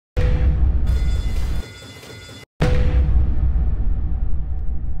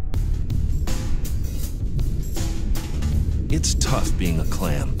It's tough being a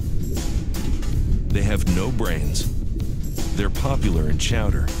clam. They have no brains. They're popular in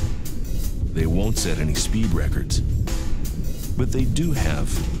chowder. They won't set any speed records. But they do have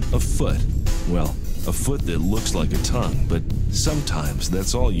a foot. Well, a foot that looks like a tongue, but sometimes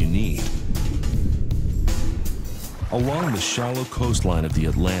that's all you need. Along the shallow coastline of the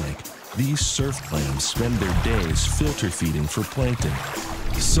Atlantic, these surf clams spend their days filter feeding for plankton.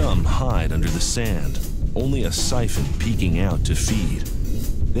 Some hide under the sand, only a siphon peeking out to feed.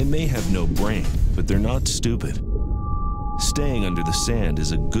 They may have no brain, but they're not stupid. Staying under the sand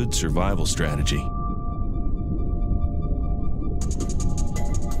is a good survival strategy.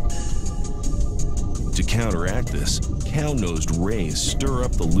 To counteract this, cow-nosed rays stir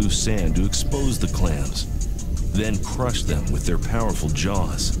up the loose sand to expose the clams, then crush them with their powerful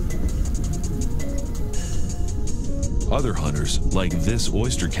jaws. Other hunters, like this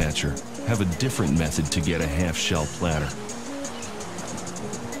oyster catcher, have a different method to get a half-shell platter.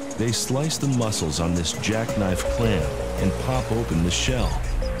 They slice the muscles on this jackknife clam and pop open the shell.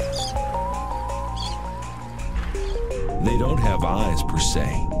 They don't have eyes per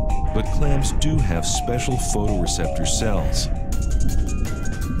se, but clams do have special photoreceptor cells.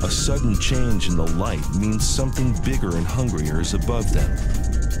 A sudden change in the light means something bigger and hungrier is above them.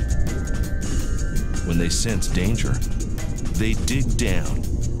 When they sense danger, they dig down.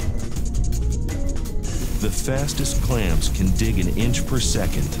 The fastest clams can dig an inch per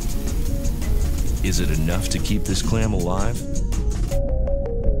second. Is it enough to keep this clam alive?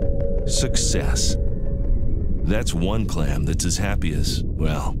 Success. That's one clam that's as happy as,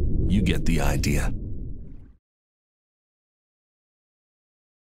 well, you get the idea.